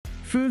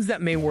Foods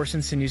that may worsen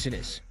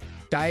sinusitis.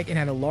 Diet can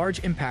have a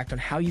large impact on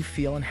how you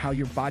feel and how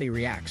your body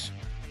reacts.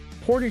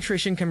 Poor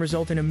nutrition can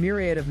result in a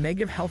myriad of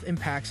negative health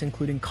impacts,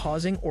 including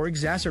causing or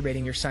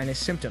exacerbating your sinus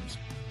symptoms.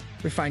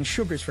 Refined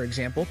sugars, for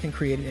example, can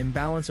create an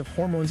imbalance of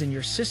hormones in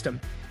your system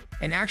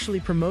and actually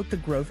promote the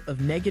growth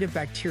of negative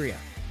bacteria,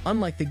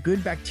 unlike the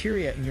good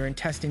bacteria in your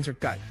intestines or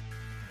gut.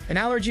 An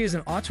allergy is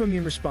an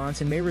autoimmune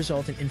response and may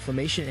result in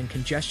inflammation and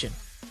congestion.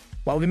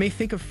 While we may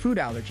think of food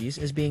allergies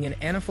as being an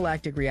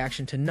anaphylactic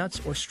reaction to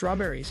nuts or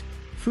strawberries,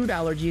 food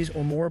allergies,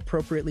 or more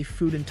appropriately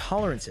food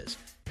intolerances,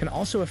 can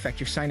also affect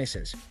your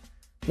sinuses.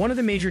 One of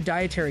the major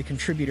dietary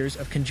contributors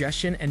of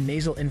congestion and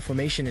nasal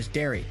inflammation is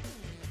dairy.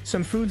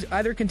 Some foods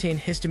either contain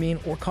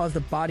histamine or cause the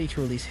body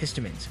to release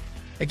histamines.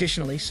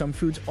 Additionally, some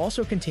foods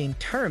also contain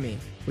tyramine,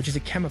 which is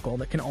a chemical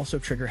that can also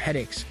trigger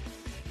headaches.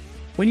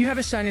 When you have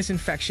a sinus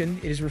infection,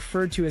 it is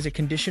referred to as a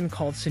condition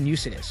called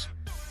sinusitis.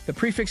 The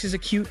prefixes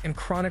acute and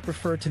chronic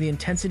refer to the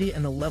intensity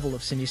and the level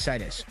of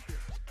sinusitis.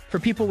 For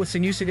people with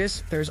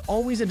sinusitis, there is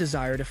always a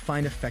desire to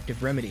find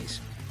effective remedies.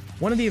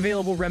 One of the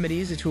available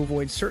remedies is to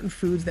avoid certain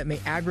foods that may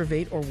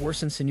aggravate or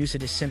worsen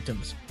sinusitis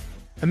symptoms.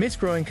 Amidst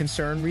growing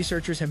concern,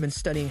 researchers have been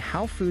studying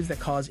how foods that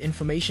cause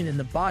inflammation in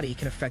the body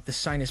can affect the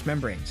sinus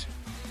membranes.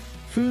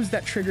 Foods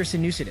that trigger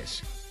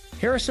sinusitis.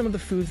 Here are some of the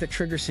foods that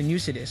trigger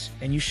sinusitis,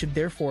 and you should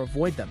therefore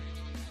avoid them.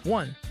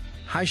 1.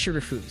 High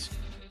sugar foods.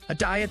 A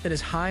diet that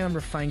is high on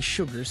refined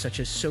sugars such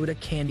as soda,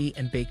 candy,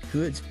 and baked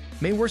goods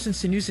may worsen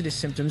sinusitis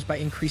symptoms by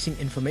increasing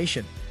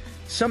inflammation.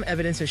 Some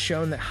evidence has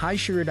shown that high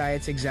sugar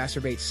diets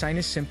exacerbate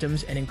sinus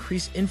symptoms and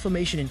increase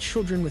inflammation in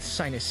children with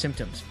sinus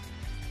symptoms.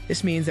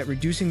 This means that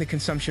reducing the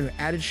consumption of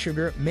added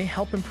sugar may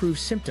help improve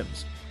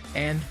symptoms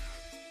and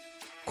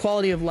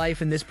quality of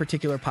life in this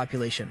particular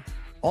population.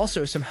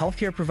 Also, some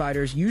healthcare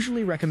providers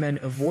usually recommend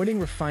avoiding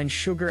refined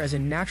sugar as a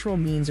natural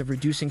means of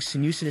reducing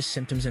sinusitis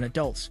symptoms in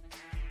adults.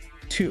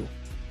 2.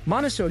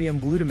 Monosodium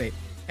glutamate,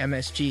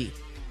 MSG.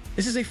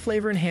 This is a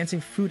flavor-enhancing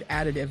food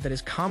additive that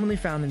is commonly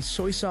found in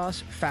soy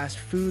sauce, fast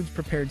foods,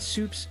 prepared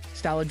soups,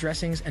 salad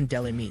dressings, and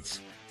deli meats.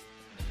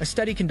 A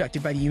study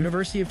conducted by the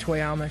University of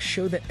Toyama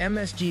showed that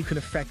MSG could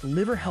affect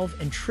liver health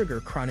and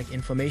trigger chronic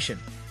inflammation.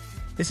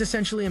 This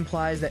essentially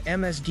implies that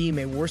MSG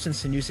may worsen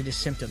sinusitis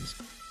symptoms.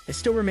 It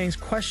still remains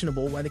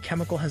questionable why the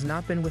chemical has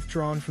not been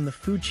withdrawn from the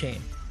food chain,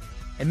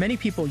 and many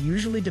people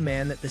usually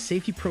demand that the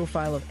safety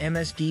profile of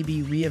MSG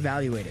be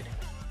re-evaluated.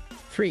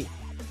 3.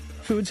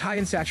 Foods high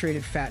in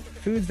saturated fat.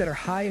 Foods that are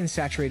high in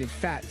saturated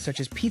fat, such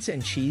as pizza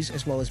and cheese,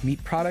 as well as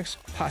meat products,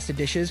 pasta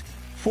dishes,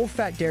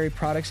 full-fat dairy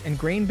products, and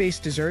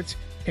grain-based desserts,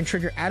 can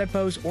trigger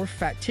adipose or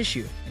fat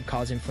tissue and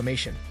cause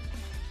inflammation.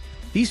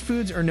 These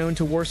foods are known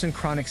to worsen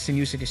chronic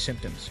sinusitis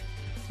symptoms.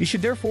 You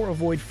should therefore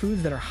avoid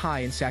foods that are high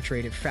in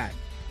saturated fat.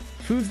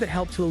 Foods that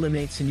help to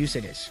eliminate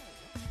sinusitis.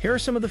 Here are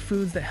some of the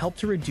foods that help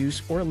to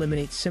reduce or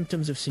eliminate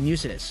symptoms of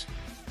sinusitis.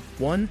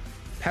 1.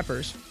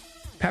 Peppers.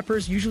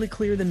 Peppers usually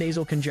clear the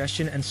nasal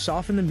congestion and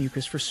soften the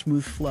mucus for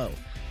smooth flow.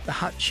 The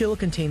hot chill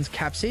contains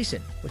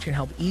capsaicin, which can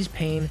help ease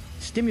pain,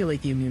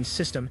 stimulate the immune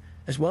system,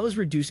 as well as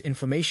reduce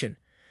inflammation.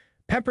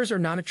 Peppers are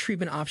not a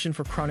treatment option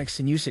for chronic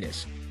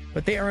sinusitis,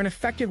 but they are an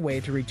effective way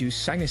to reduce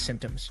sinus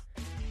symptoms.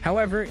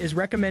 However, it is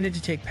recommended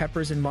to take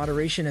peppers in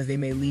moderation as they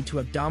may lead to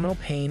abdominal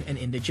pain and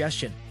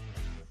indigestion.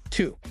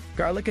 2.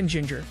 Garlic and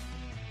ginger.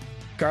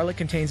 Garlic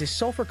contains a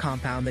sulfur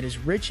compound that is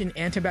rich in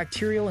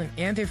antibacterial and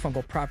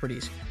antifungal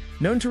properties,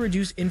 known to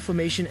reduce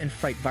inflammation and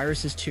fight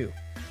viruses too.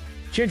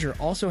 Ginger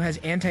also has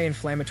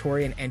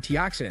anti-inflammatory and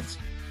antioxidants,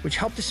 which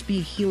help to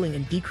speed healing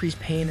and decrease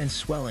pain and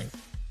swelling.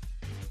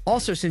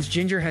 Also, since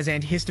ginger has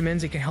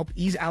antihistamines, it can help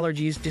ease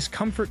allergies,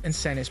 discomfort, and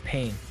sinus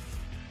pain.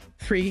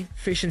 3.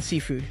 Fish and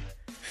seafood.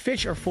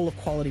 Fish are full of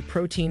quality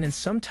protein, and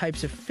some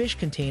types of fish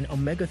contain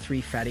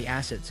omega-3 fatty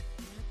acids.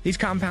 These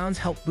compounds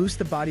help boost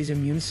the body's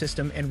immune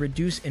system and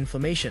reduce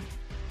inflammation.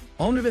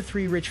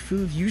 Omega-3 rich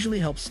foods usually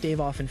help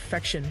stave off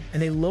infection, and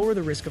they lower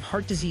the risk of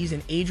heart disease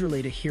and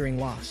age-related hearing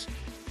loss.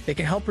 They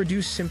can help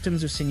reduce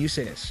symptoms of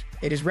sinusitis.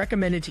 It is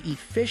recommended to eat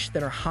fish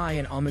that are high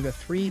in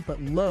omega-3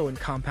 but low in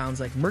compounds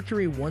like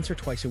mercury once or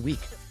twice a week.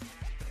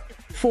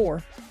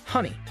 4.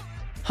 Honey.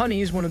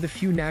 Honey is one of the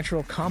few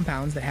natural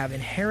compounds that have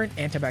inherent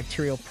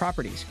antibacterial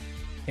properties.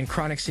 In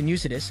chronic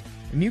sinusitis,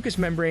 the mucous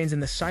membranes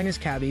in the sinus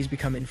cavities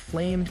become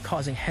inflamed,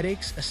 causing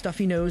headaches, a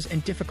stuffy nose,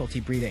 and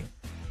difficulty breathing.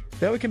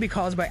 Though it can be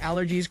caused by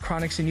allergies,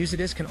 chronic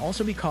sinusitis can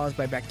also be caused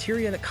by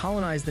bacteria that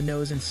colonize the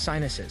nose and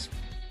sinuses.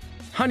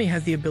 Honey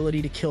has the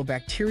ability to kill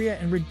bacteria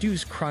and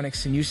reduce chronic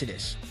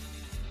sinusitis.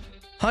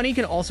 Honey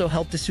can also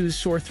help to soothe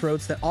sore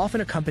throats that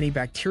often accompany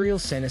bacterial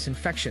sinus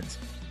infections.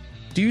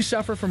 Do you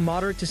suffer from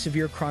moderate to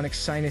severe chronic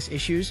sinus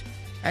issues?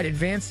 At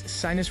Advanced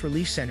Sinus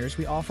Relief Centers,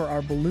 we offer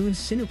our balloon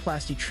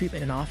sinuplasty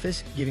treatment in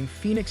office, giving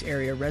Phoenix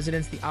area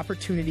residents the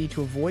opportunity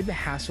to avoid the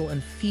hassle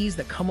and fees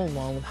that come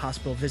along with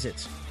hospital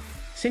visits.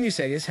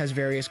 Sinusitis has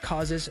various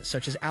causes,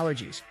 such as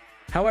allergies.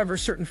 However,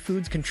 certain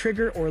foods can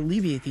trigger or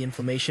alleviate the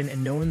inflammation,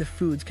 and knowing the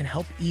foods can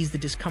help ease the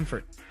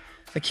discomfort.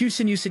 Acute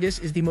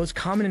sinusitis is the most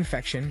common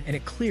infection, and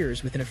it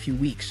clears within a few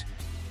weeks.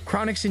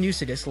 Chronic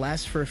sinusitis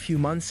lasts for a few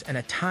months and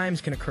at times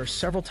can occur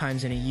several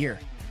times in a year.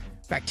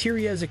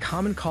 Bacteria is a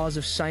common cause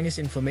of sinus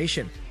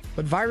inflammation,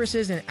 but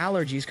viruses and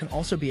allergies can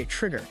also be a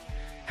trigger.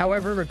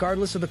 However,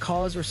 regardless of the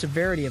cause or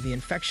severity of the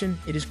infection,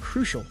 it is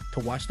crucial to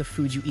watch the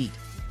foods you eat.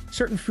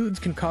 Certain foods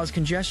can cause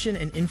congestion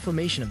and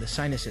inflammation of the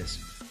sinuses.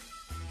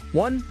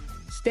 1.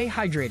 Stay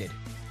hydrated.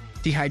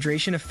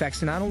 Dehydration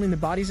affects not only the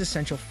body's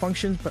essential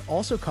functions but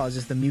also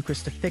causes the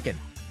mucus to thicken.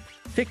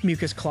 Thick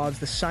mucus clogs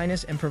the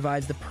sinus and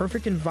provides the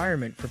perfect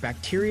environment for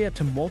bacteria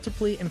to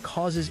multiply and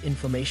causes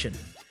inflammation.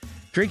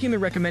 Drinking the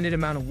recommended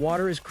amount of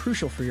water is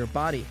crucial for your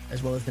body,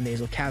 as well as the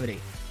nasal cavity.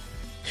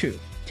 2.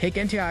 Take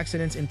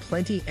antioxidants in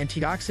plenty.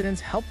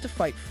 Antioxidants help to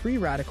fight free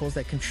radicals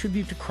that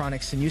contribute to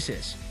chronic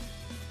sinusitis.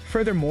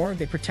 Furthermore,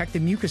 they protect the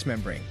mucous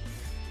membrane.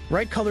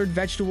 Bright-colored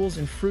vegetables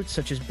and fruits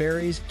such as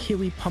berries,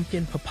 kiwi,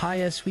 pumpkin,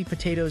 papaya, sweet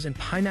potatoes, and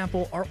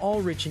pineapple are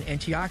all rich in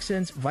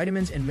antioxidants,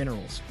 vitamins, and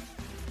minerals.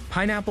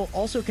 Pineapple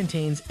also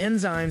contains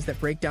enzymes that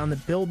break down the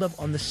buildup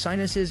on the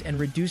sinuses and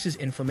reduces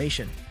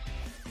inflammation.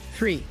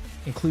 3.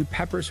 Include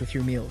peppers with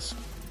your meals.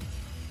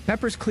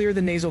 Peppers clear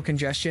the nasal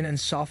congestion and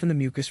soften the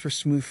mucus for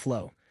smooth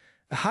flow.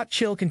 A hot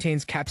chill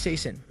contains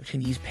capsaicin, which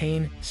can ease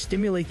pain,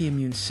 stimulate the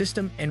immune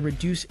system, and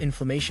reduce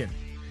inflammation.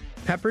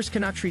 Peppers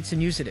cannot treat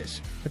sinusitis,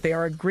 but they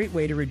are a great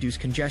way to reduce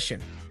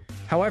congestion.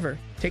 However,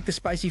 take the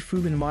spicy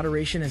food in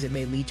moderation as it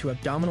may lead to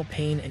abdominal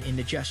pain and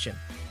indigestion.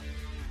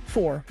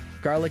 4.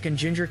 Garlic and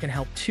ginger can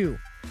help too.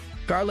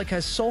 Garlic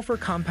has sulfur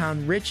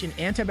compound rich in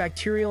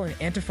antibacterial and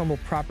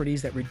antifungal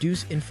properties that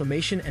reduce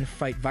inflammation and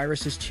fight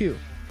viruses too.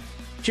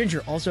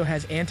 Ginger also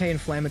has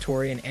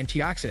anti-inflammatory and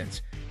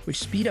antioxidants, which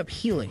speed up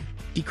healing,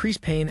 decrease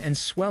pain, and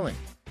swelling.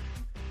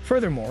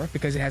 Furthermore,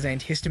 because it has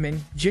antihistamine,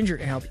 ginger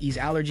can help ease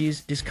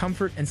allergies,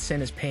 discomfort, and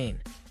sinus pain.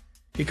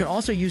 You can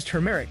also use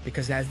turmeric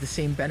because it has the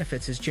same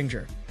benefits as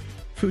ginger.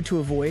 Food to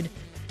avoid: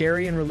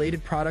 dairy and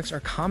related products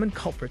are common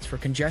culprits for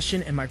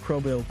congestion and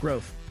microbial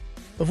growth.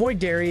 Avoid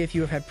dairy if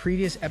you have had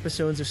previous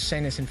episodes of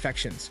sinus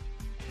infections.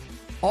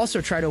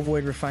 Also try to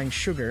avoid refined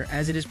sugar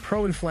as it is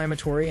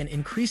pro-inflammatory and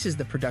increases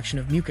the production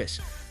of mucus.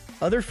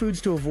 Other foods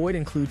to avoid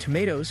include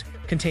tomatoes,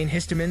 contain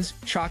histamines,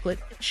 chocolate,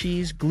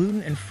 cheese,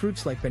 gluten, and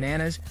fruits like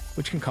bananas,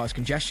 which can cause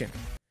congestion.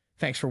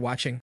 Thanks for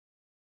watching.